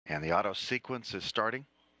And the auto sequence is starting.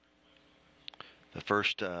 The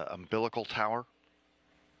first umbilical tower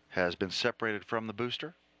has been separated from the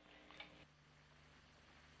booster.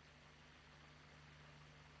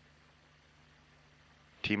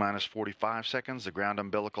 T-minus 45 seconds. The ground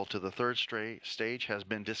umbilical to the third stage has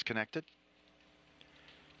been disconnected.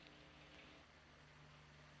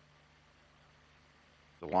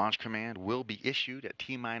 The launch command will be issued at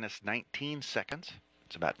T-minus 19 seconds.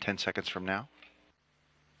 It's about 10 seconds from now.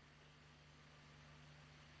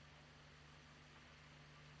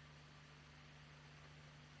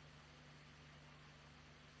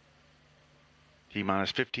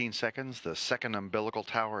 T-minus 15 seconds. The second umbilical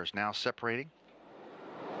tower is now separating.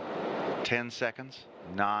 10 seconds.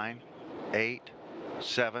 9, 8,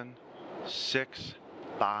 7, 6,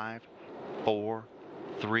 5, 4,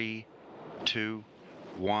 3, 2,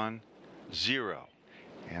 1, 0.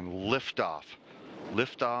 And liftoff.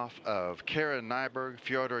 Liftoff of Karen Nyberg,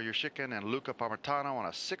 Fyodor Yurchikhin, and Luca Parmitano on a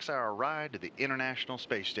 6-hour ride to the International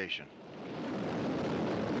Space Station.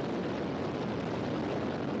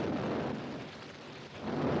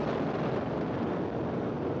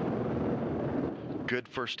 Good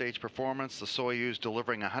first stage performance. The Soyuz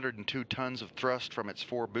delivering 102 tons of thrust from its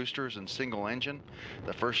 4 boosters and single engine.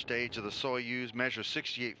 The first stage of the Soyuz measures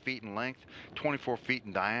 68 feet in length, 24 feet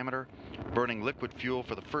in diameter, burning liquid fuel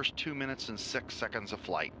for the first 2 minutes and 6 seconds of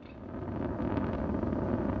flight.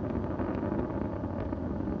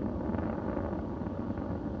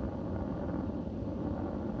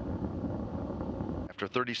 After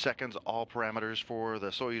 30 seconds, all parameters for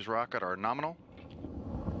the Soyuz rocket are nominal.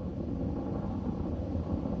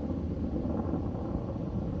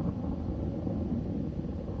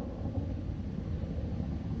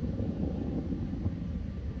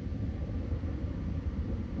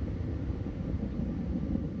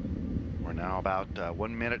 Now about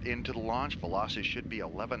 1 minute into the launch. Velocity should be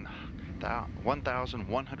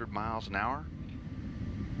 1,100 miles an hour.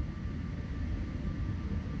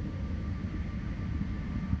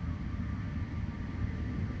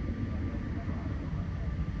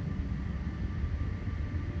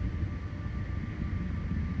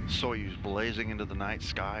 Soyuz blazing into the night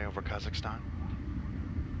sky over Kazakhstan.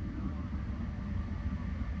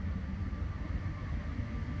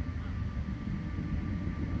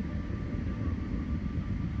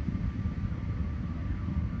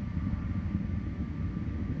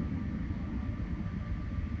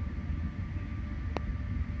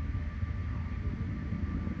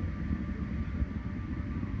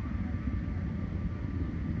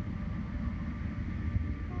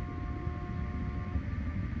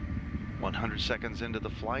 "100 seconds into the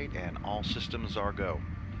flight and all systems are go."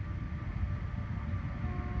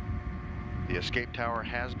 The escape tower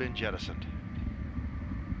has been jettisoned.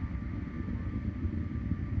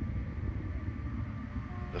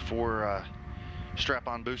 The 4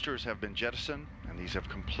 strap-on boosters have been jettisoned, and these have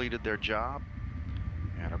completed their job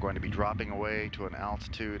and are going to be dropping away to an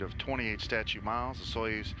altitude of 28 statute miles. The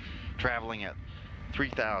Soyuz traveling at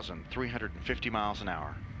 3,350 miles an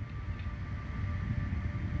hour.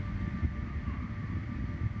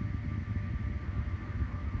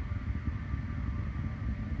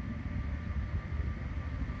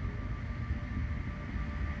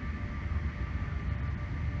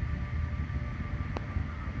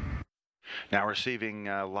 Now receiving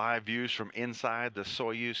live views from inside the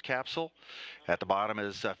Soyuz capsule. At the bottom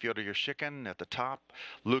is Fyodor Yurchikhin. At the top,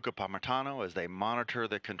 Luca Parmitano, as they monitor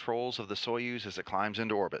the controls of the Soyuz as it climbs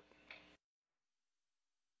into orbit.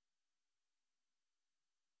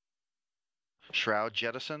 Shroud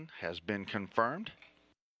jettison has been confirmed.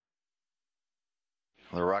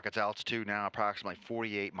 The rocket's altitude now approximately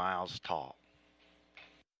 48 miles tall.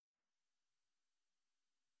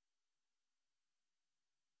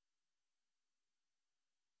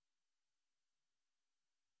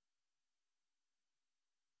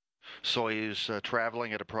 Soyuz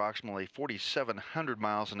traveling at approximately 4,700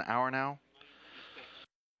 miles an hour now.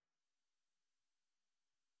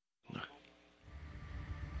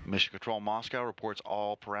 Mission Control Moscow reports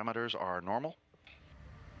all parameters are normal.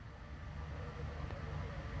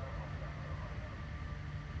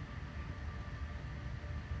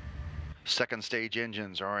 Second stage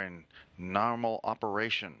engines are in normal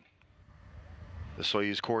operation. The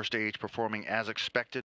Soyuz core stage performing as expected.